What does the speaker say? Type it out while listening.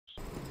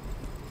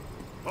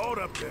Hold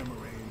up there,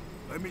 Marine.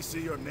 Let me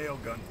see your nail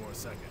gun for a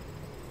second.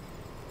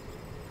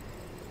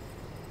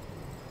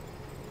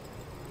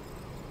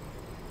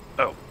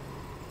 Oh.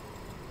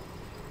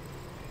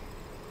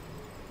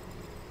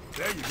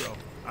 There you go.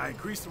 I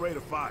increased the rate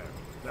of fire.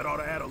 That ought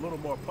to add a little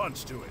more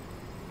punch to it.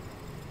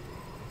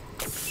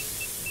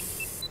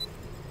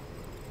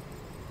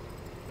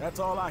 That's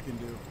all I can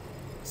do.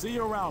 See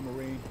you around,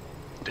 Marine.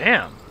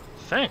 Damn.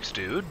 Thanks,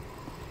 dude.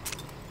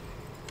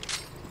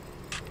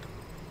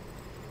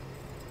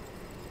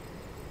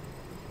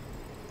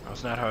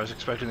 That's not how I was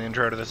expecting the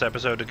intro to this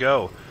episode to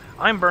go.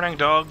 I'm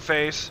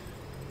BurningDogFace,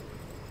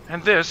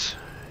 and this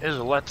is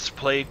Let's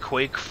Play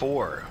Quake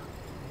 4.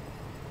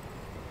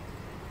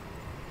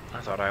 I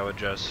thought I would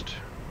just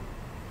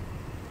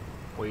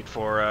wait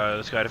for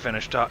this guy to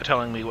finish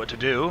telling me what to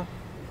do,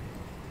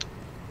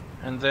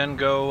 and then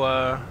go,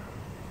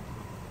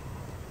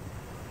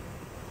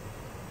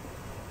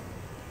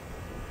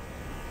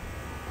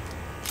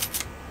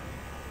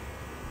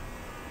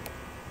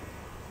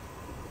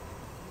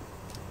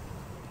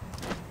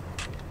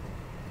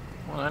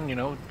 well then, you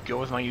know, go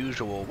with my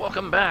usual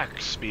welcome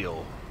back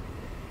spiel.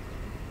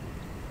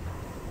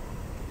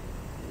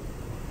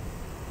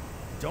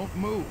 Don't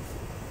move.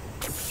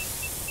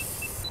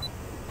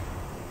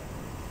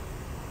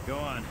 Go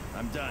on,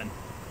 I'm done.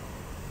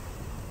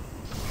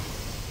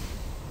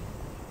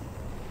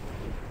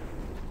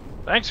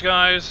 Thanks,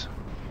 guys.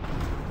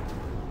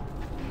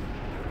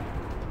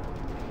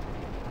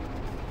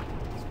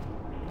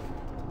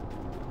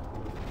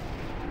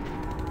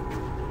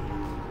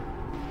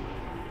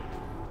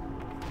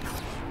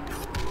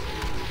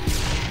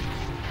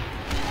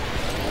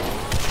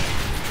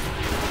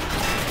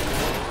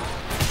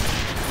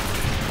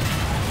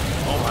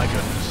 Oh my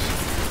goodness.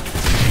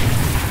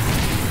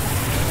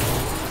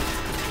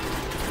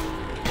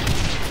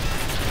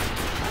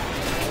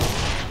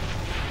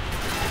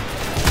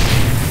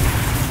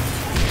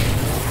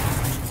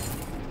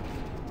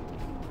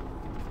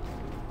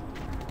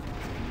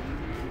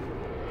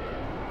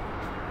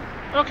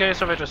 Okay,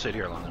 so if I just sit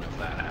here long enough,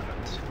 that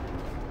happens.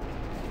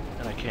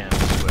 And I can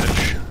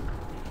switch.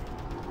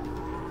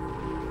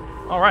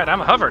 Alright, I'm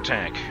a hover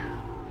tank.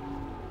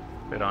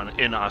 Bit on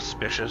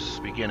inauspicious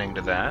beginning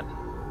to that.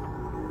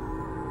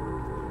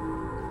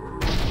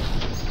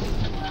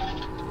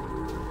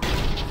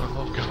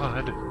 Oh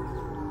god.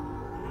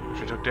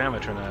 She took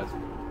damage from that.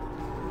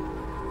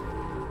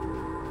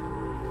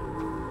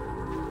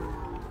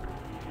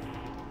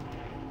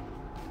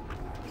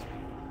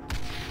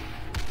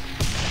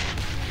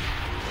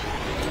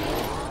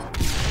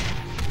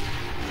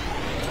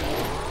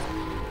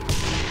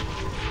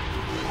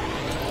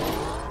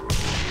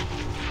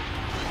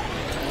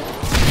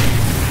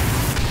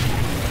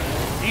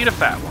 Eat a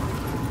fat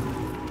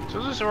one.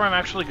 So this is where I'm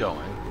actually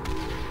going.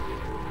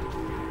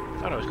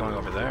 Thought I was going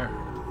over there.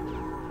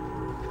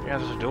 Yeah,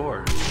 there's a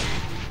door.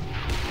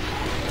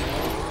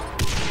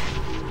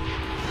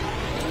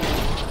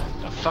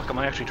 What the fuck am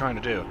I actually trying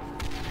to do?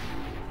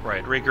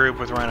 Right, regroup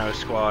with Rhino's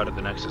squad at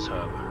the Nexus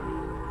hub.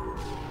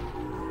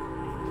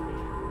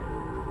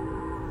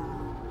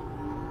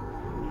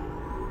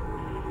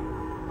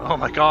 Oh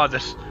my god,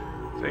 this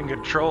thing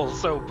controls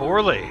so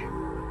poorly.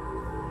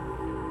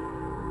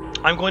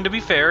 I'm going to be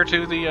fair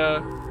to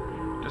the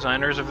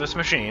designers of this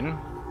machine.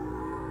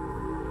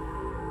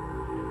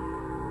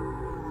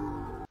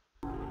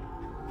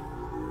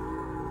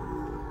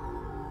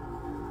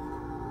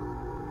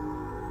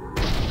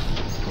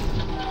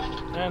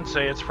 And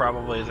say it's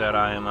probably that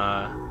I'm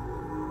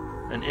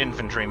an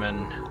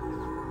infantryman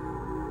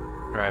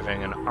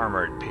driving an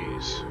armored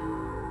piece.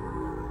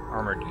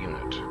 Armored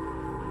unit.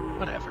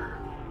 Whatever.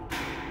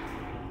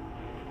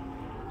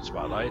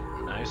 Spotlight,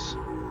 nice.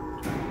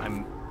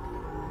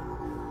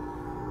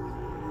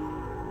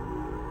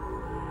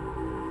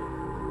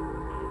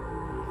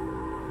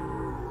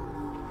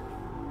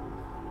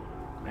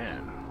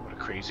 Man, what a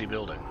crazy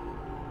building.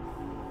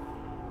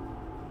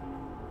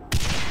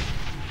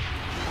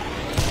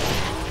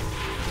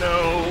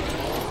 No!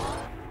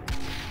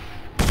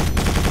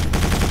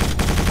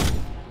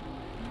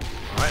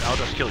 Alright, I'll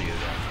just kill you then.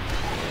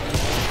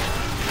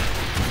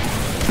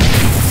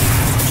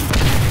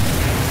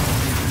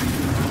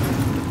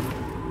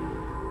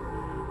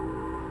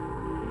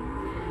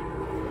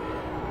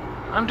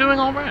 I'm doing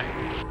alright.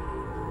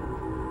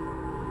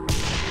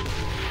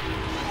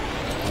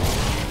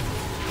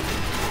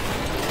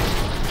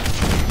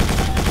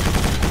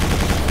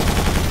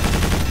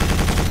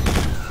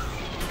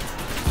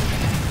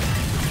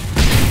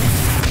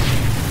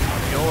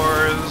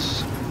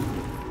 Yours.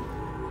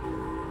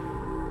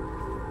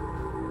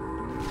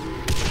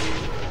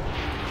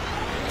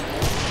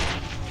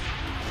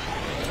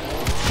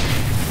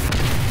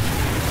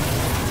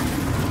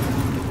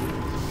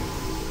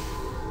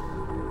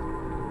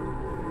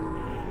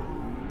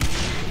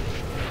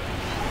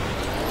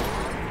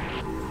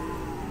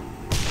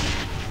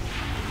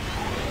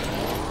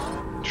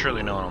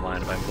 Surely no one will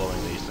mind if I'm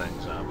blowing these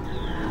things up.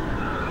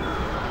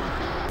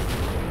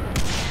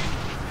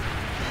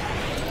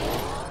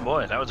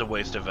 Boy, that was a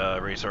waste of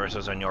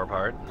resources on your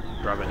part,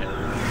 dropping it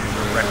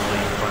directly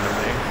in front of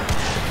me.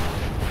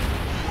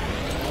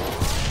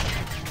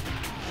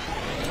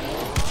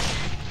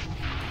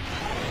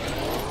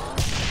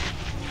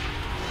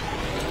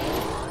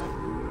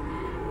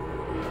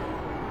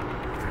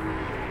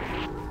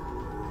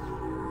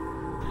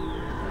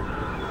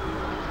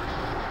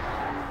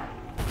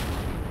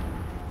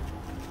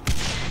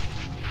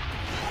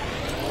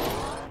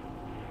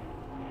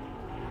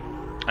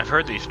 I've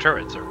heard these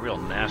turrets are real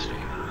nasty.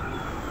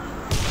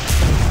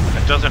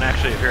 It doesn't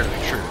actually appear to be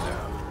true, though.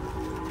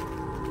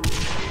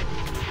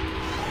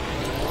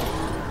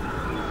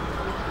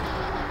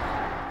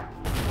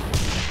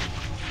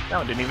 That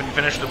one didn't even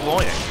finish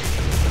deploying.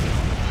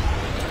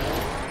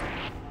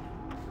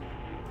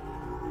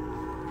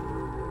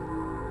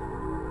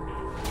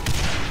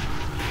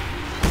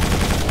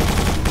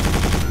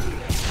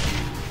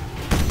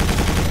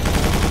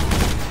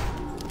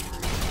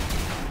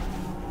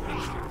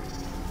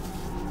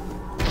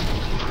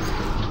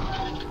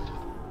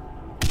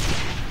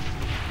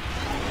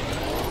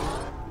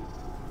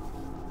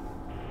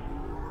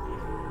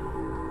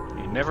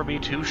 Never be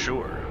too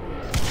sure.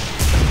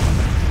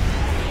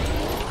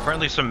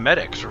 Apparently some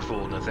medics were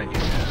fooled into thinking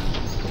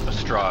a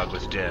Strogg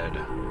was dead.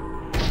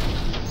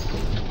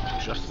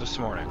 Just this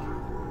morning.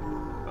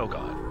 Oh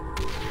god.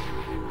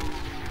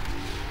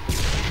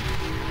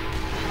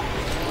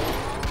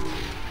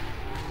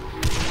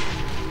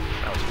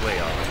 That was way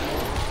off.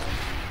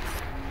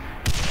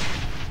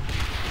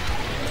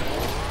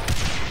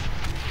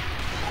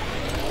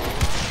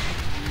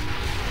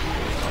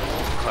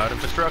 Cloud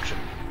of destruction.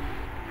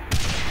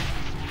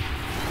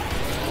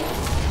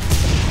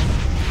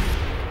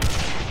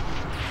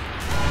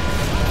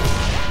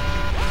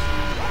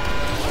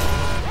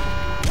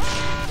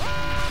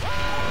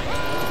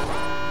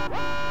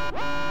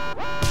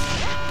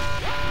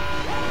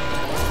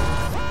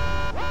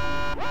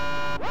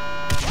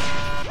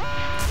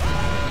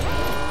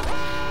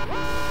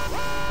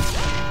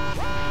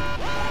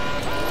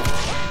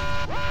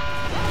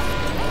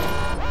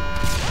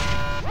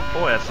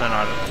 Boy, that's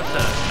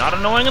not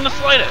annoying in the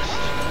slightest.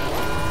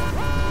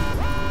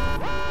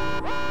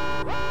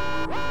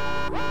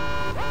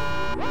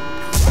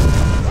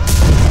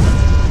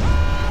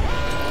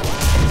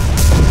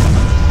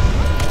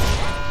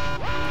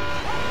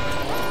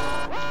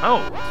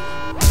 Oh.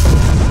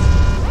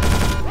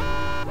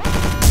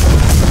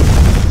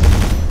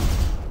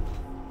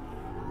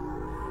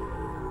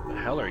 The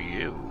hell are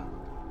you?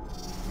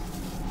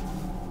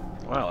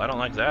 Well, I don't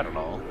like that at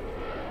all.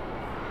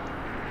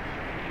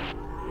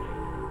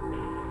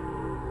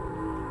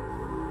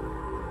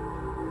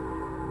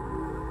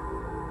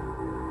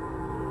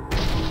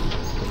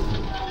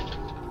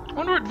 I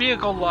wonder what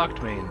vehicle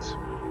locked means.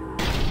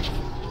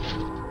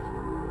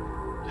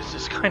 This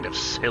is kind of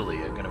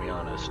silly, I'm gonna be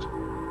honest.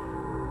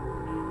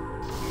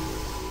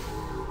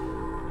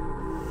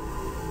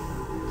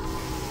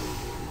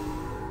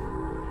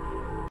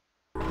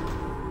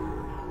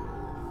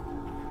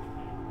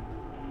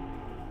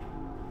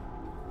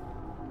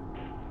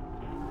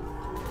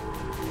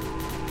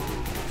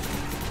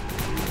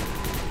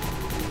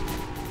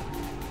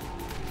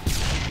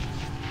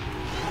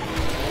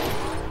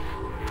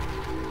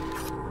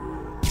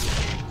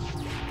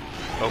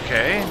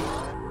 Okay.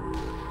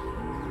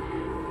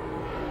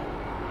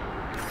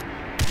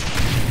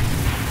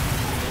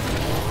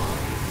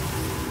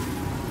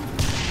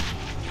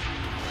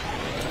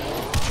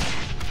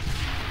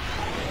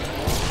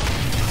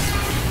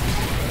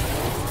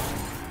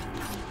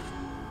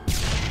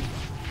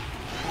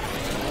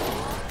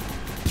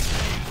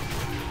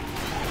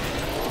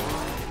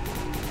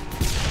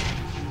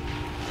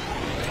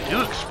 They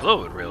do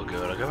explode real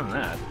good, I'll give them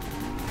that.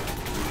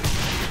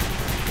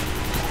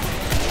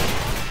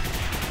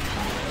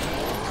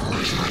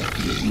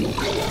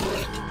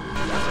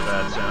 That's a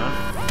bad sound.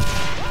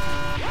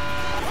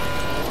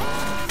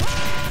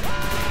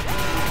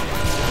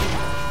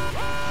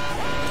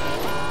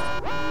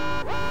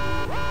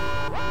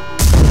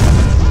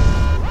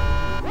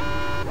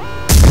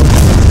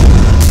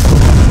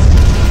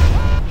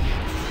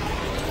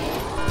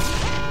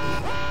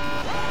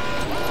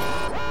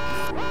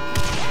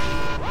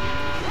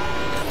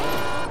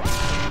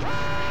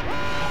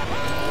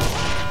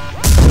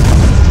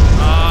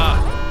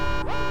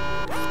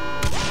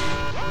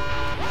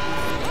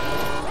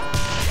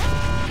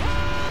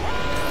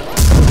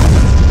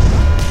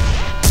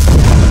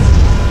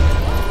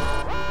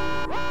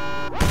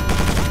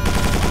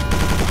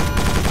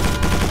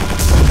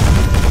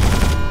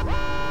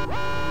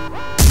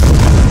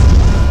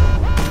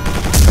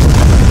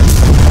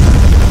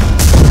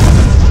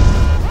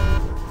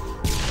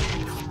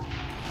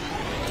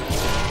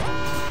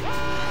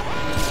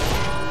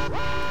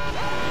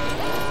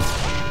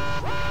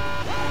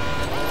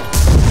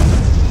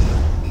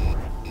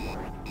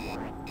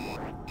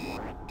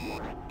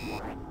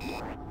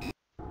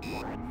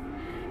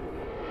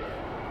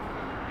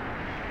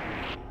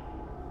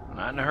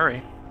 Not in a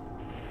hurry.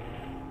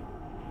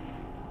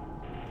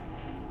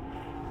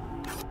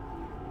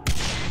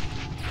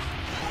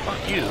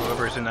 Fuck you,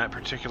 whoever's in that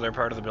particular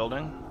part of the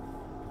building.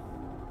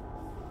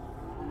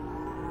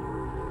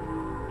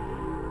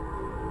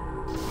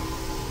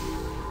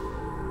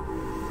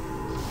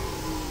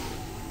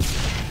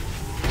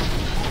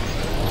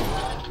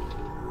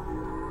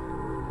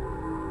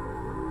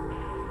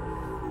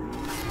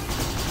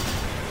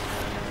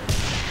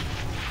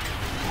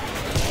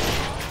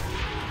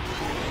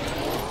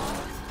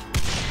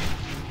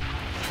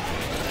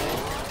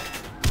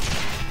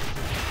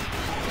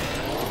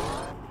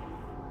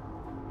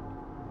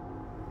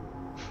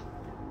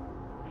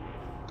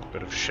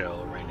 Bit of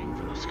shell raining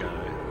from the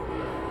sky.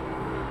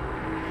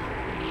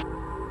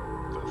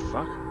 The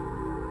fuck?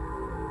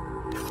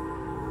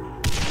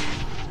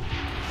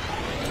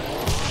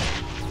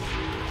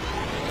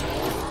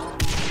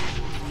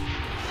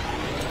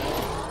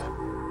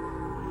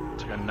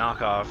 It's like a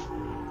knockoff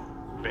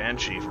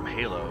Banshee from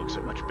Halo,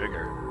 except much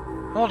bigger.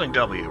 I'm holding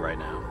W right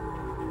now.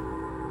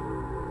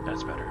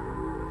 That's better.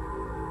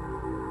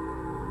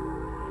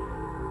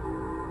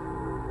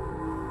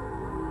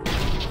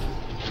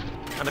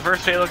 And the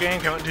first Halo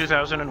game came out in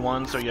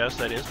 2001, so yes,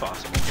 that is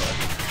possible, but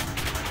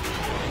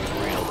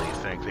I really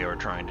think they were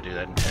trying to do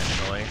that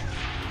intentionally.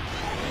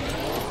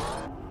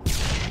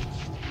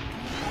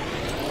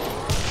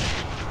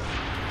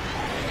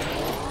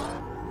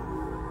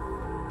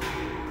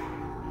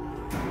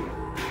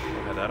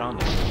 I had that on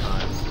this whole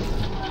time.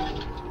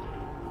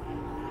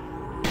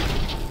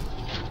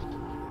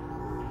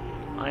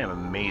 I am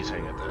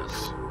amazing at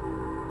this.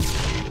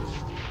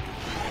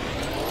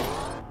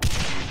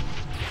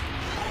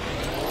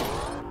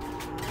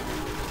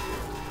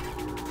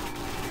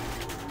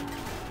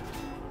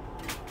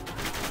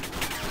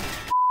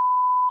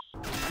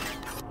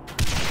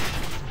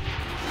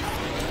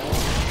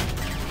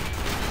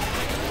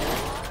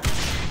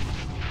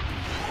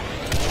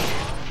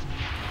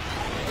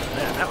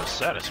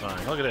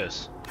 Satisfying. Look at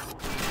this.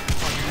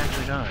 Oh, you can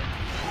actually die.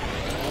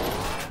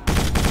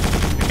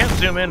 You can't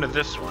zoom into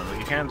this one, but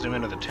you can zoom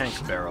into the tank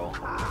barrel.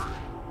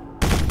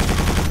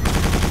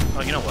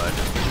 Oh, you know what?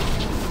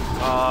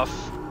 Off.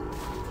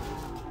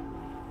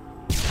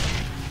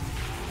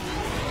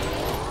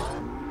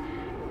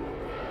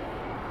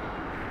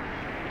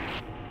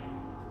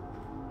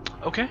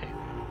 Okay.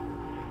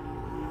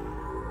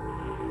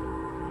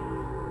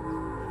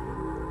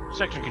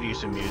 Section could use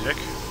some music.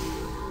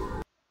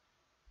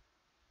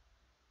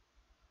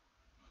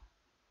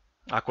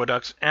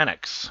 Aqueduct's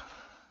Annex.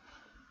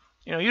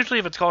 You know, usually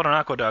if it's called an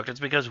aqueduct,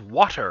 it's because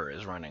water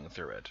is running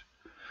through it.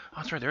 Oh,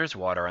 that's right, there is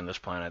water on this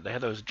planet. They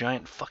had those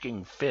giant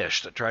fucking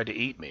fish that tried to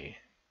eat me.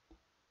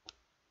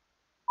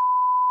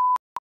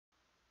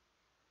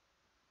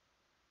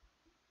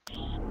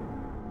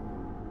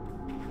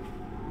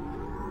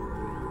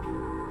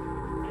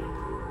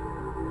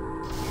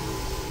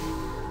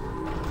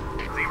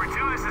 Zebra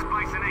 2, this is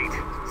Bison 8.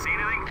 See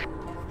anything?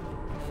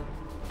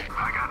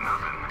 I got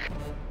nothing.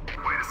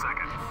 Wait a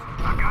second.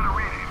 I've got a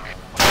reading.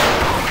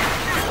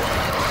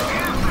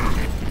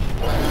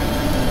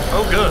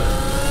 Oh, good.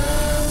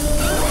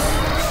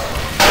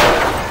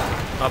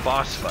 A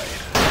boss fight.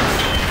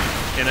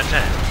 In a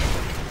tank.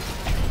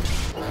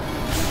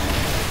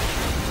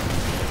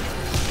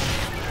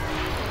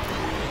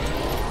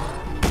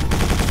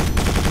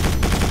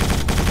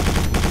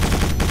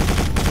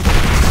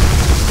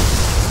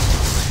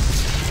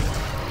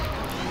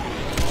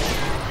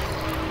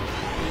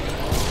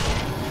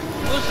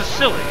 Well, this is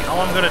silly. All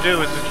I'm gonna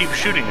do is just keep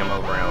shooting him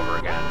over and over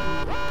again.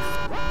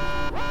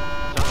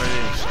 There's not really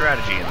any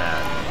strategy in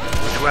that.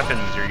 Which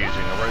weapons you're using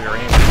or where you're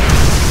aiming.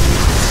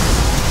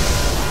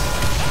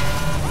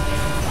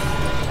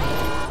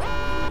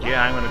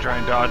 Yeah, I'm going to try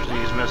and dodge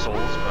these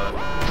missiles, but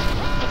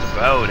that's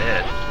about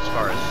it as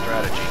far as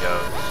strategy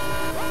goes.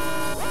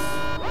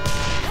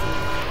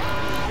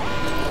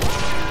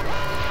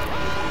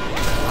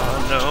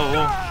 Oh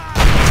no.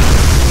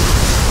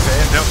 Okay,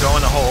 don't go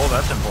in the hole,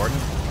 that's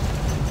important.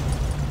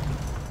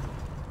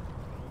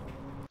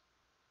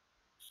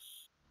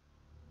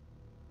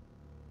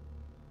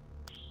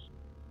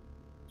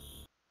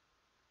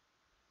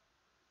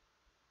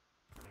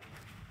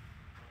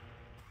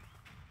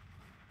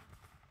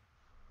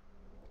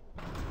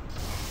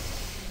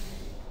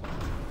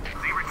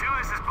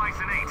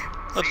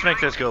 Let's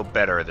make this go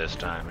better this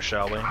time,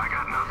 shall we? I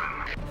got nothing.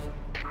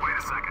 Wait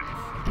a second.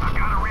 I've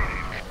got a reading.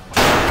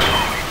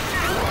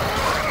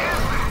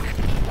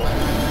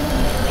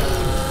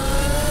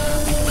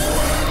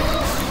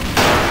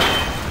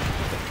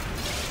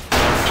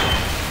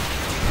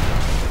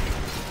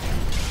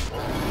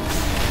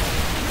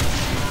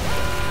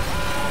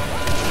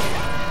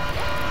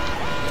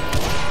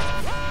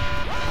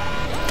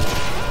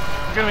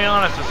 I'm gonna be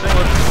honest, this thing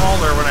looked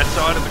smaller when I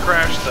saw it at the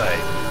crash site.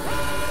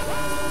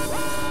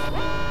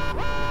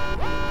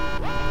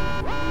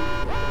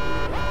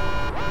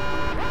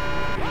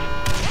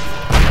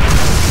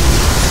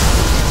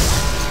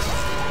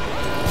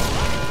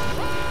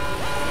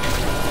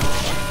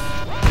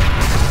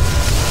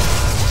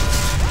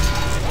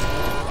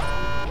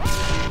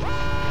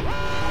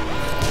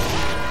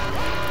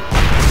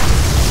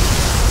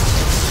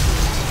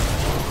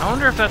 I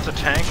wonder if that's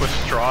a tank with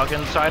Strogg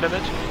inside of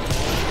it,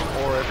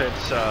 or if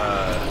it's,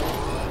 a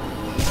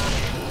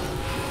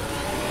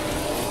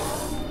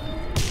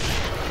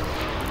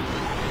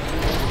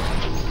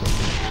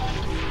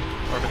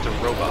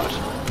robot.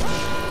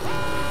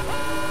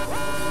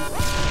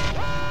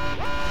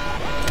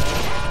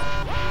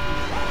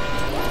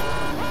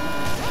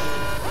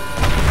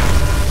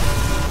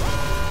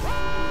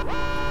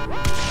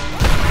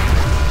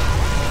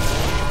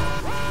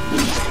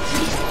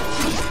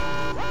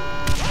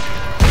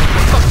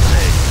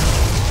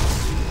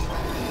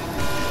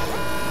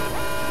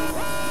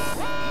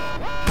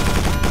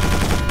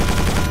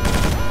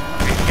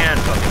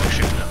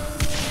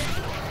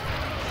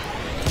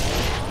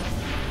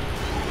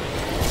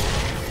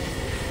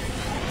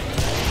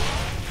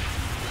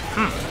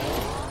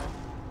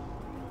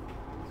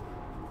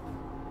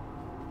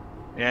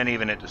 And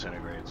even it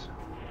disintegrates.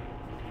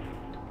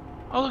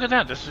 Oh, look at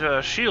that! This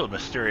shield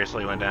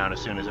mysteriously went down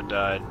as soon as it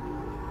died.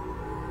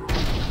 I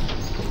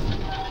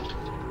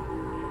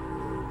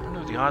don't know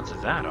what the odds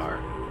of that are.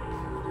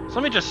 So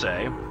let me just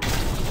say,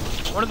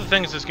 one of the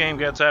things this game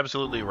gets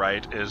absolutely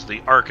right is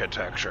the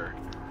architecture.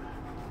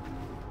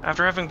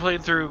 After having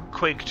played through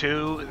Quake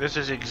 2, this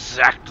is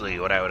exactly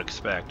what I would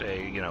expect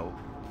a, you know,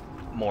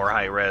 more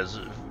high-res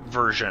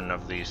version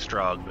of the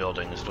Strogg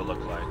buildings to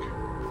look like.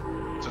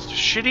 It's just a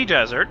shitty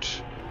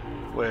desert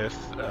with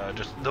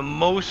just the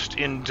most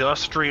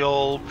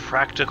industrial,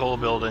 practical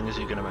buildings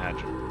you can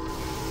imagine.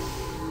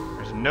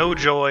 There's no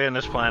joy in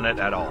this planet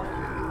at all.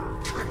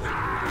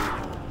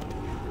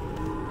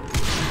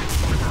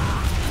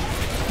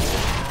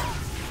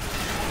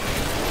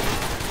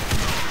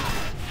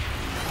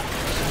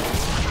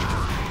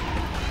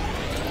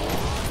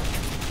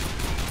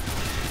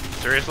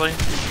 Seriously?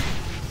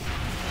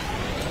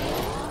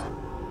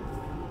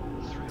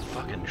 3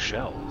 fucking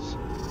shells.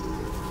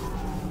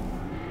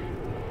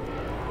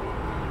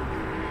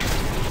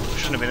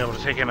 Shouldn't have been able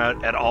to take him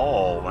out at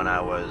all when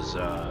I was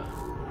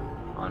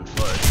on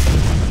foot.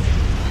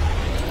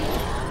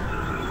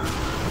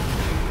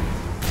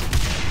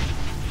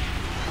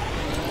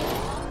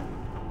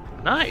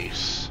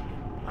 Nice!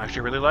 I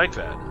actually really like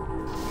that.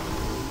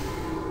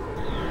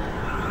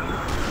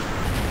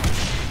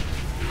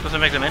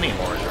 Doesn't make them any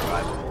more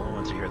survivable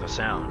once you hear the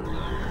sound.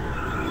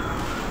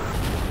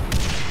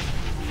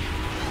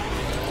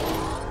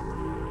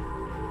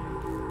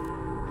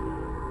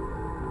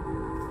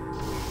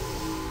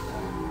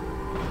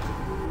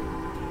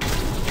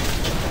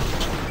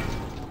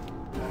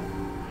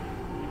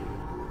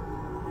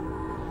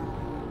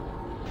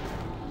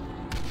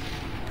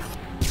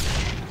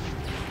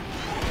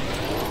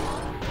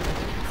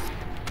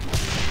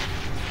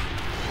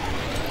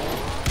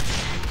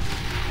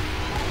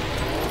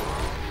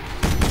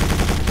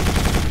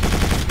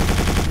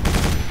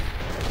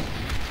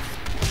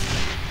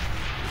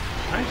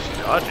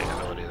 Dodging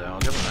ability, though. I'll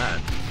give him that.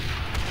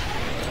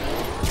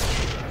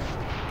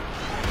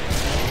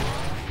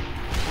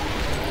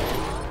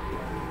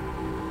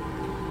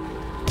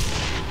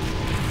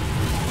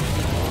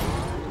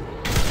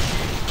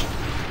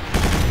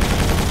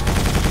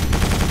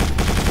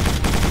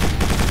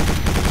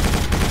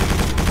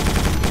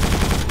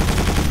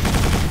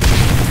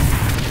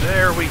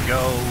 There we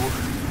go.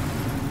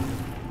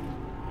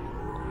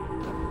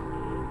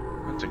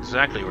 That's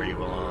exactly where you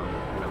belong.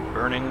 In a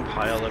burning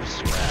pile of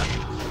scrap.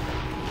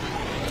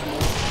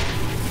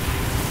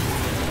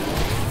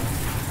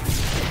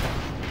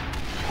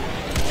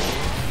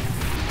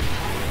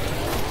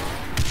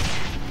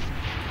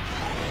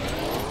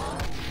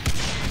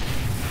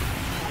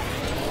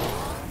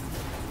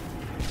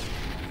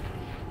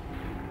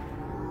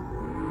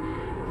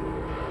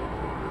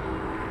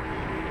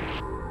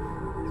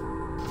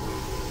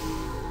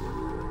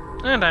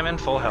 And I'm in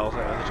full health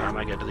by the time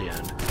I get to the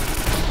end.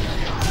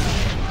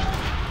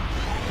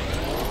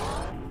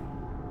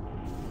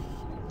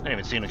 I didn't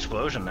even see an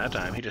explosion that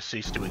time, he just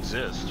ceased to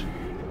exist.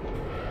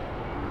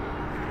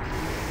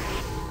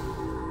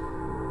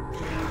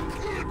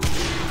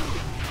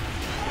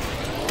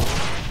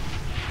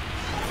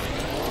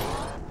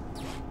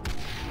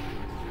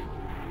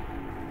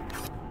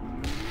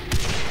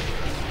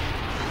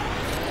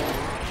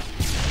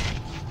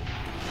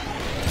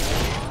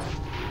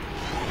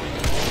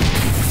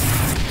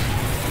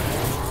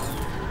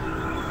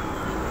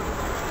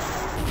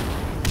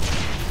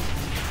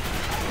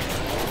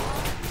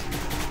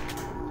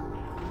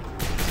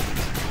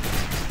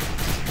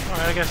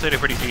 I guess they did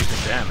pretty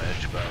decent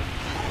damage, but...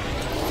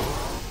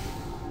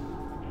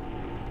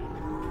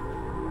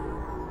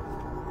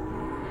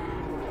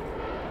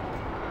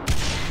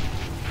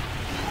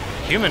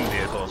 Human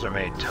vehicles are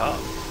made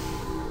tough.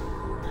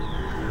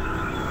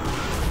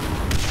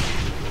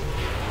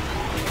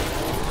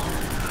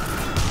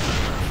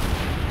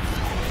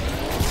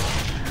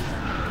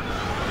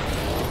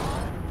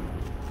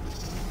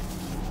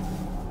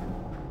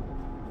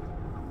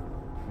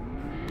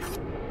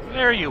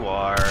 There you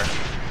are.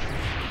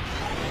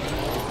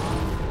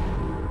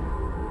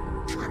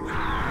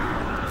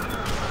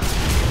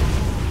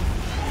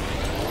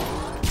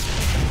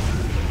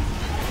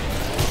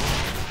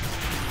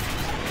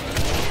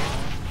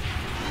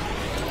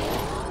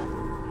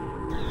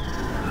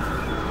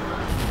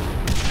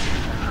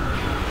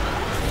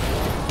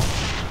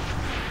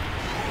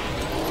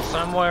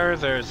 Somewhere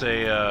there's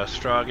a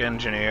Strogg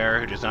engineer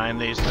who designed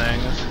these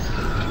things.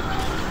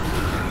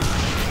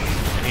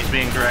 And he's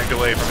being dragged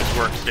away from his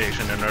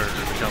workstation in order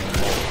to become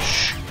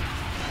mulch.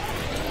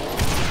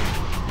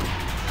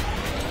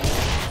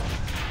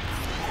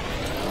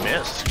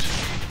 Missed.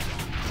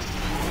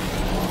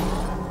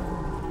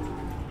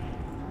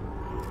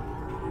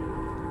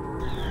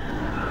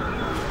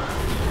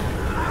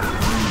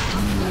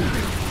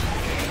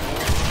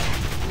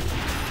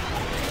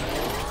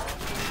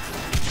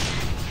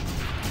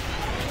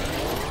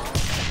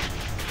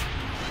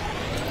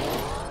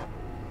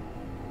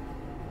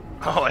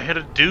 Oh, I hit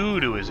a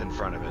dude who was in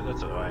front of it.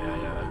 That's why I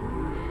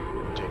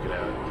didn't take it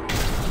out.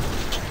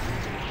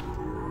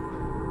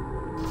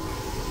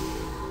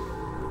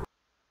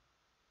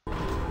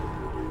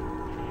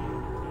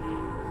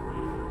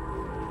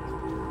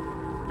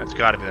 That's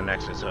got to be the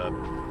Nexus hub.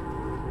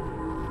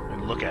 I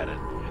mean, look at it.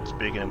 It's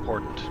big and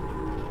important.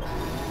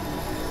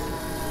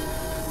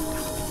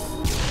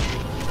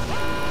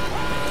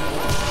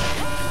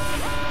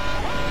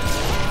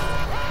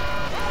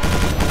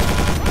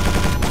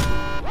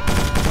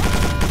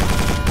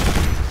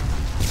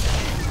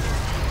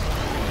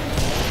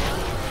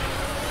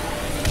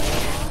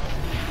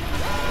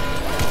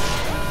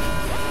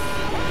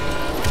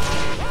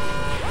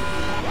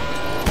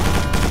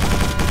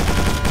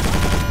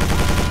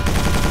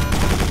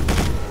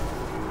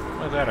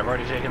 I've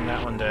already taken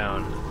that one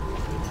down.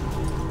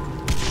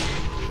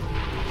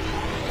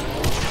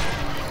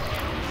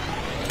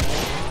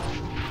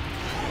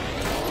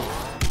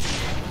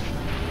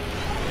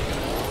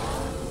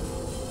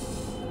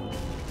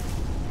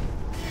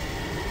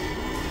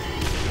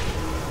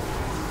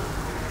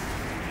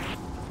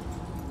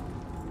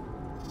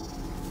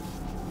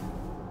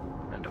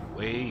 And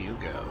away you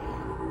go.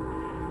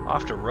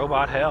 Off to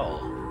robot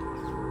hell.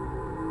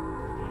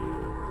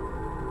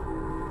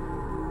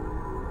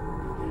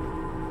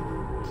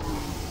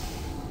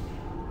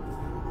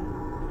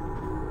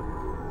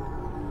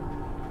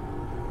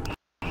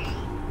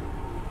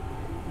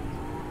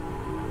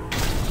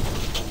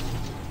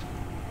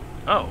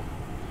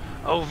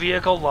 Oh,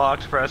 vehicle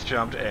locked, press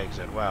jump to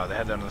exit. Wow, they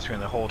had that on the screen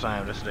the whole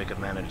time just so they could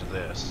manage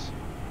this.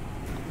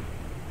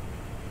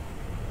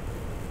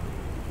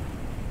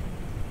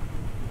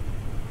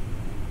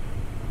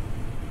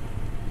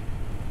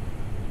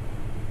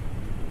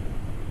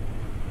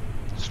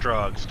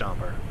 Strogg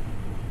Stomper.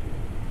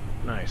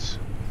 Nice.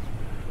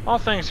 All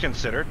things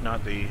considered,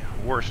 not the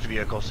worst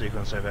vehicle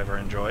sequence I've ever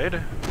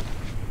enjoyed.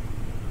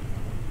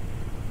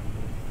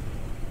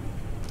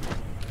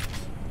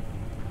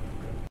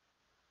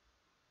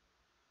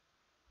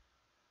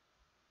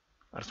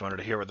 I just wanted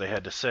to hear what they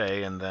had to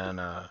say and then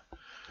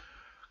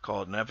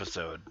call it an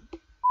episode.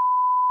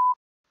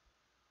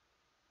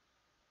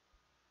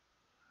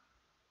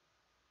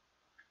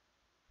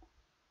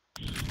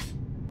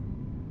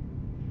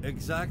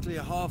 Exactly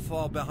how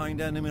far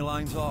behind enemy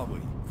lines are we?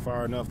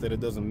 Far enough that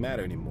it doesn't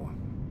matter anymore.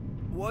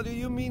 What do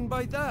you mean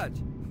by that?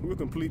 We're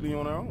completely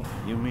on our own.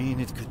 You mean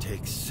it could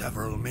take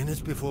several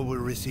minutes before we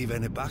receive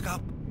any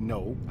backup?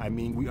 No, I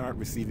mean we aren't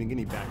receiving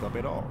any backup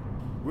at all.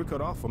 We're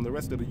cut off from the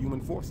rest of the human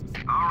forces.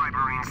 Alright,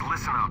 Marines,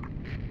 listen up.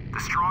 The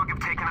Strogg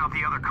have taken out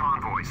the other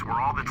convoys. We're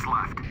all that's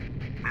left.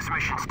 This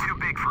mission's too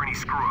big for any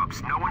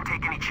screw-ups. No one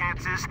take any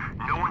chances.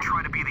 No one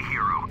try to be the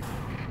hero.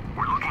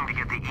 We're looking to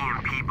get the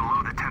EMP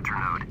below the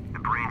Tetranode,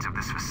 the brains of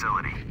this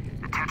facility.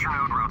 The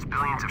Tetranode routes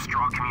billions of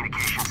Strogg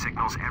communication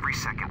signals every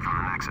second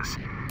from the Nexus.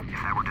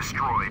 If that were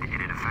destroyed,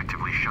 it'd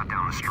effectively shut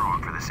down the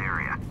Strogg for this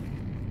area.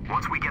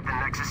 Once we get the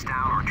Nexus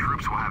down, our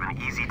troops will have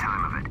an easy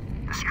time of it.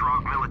 The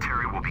Strogg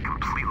military will be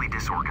completely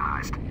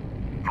disorganized.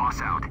 Voss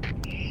out.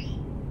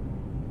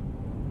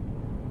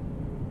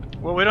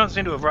 Well, we don't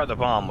seem to have brought the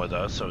bomb with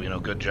us, so, you know,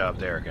 good job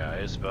there,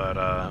 guys, but,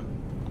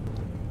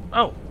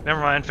 oh,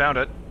 never mind, found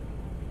it.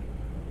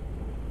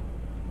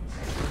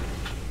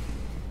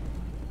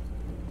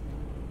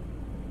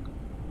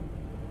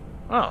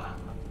 Oh,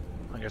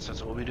 I guess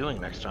that's what we'll be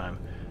doing next time.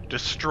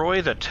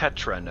 Destroy the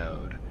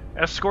Tetranode.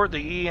 Escort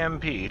the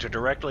EMP to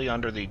directly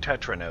under the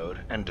Tetranode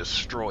and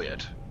destroy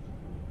it.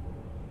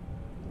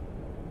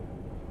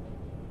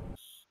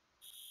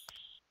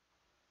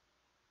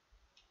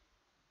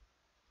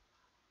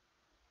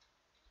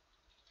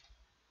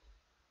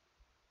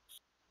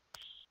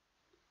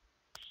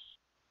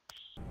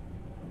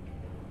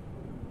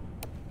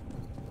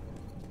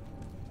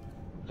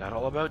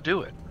 That'll about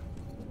do it.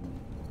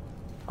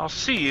 I'll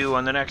see you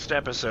on the next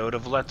episode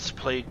of Let's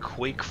Play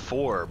Quake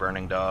 4,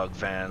 Burning Dog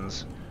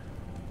fans.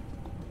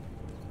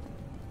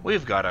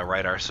 We've got to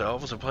write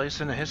ourselves a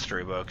place in the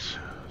history books.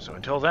 So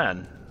until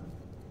then...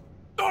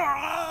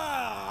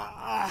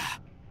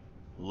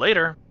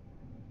 Later!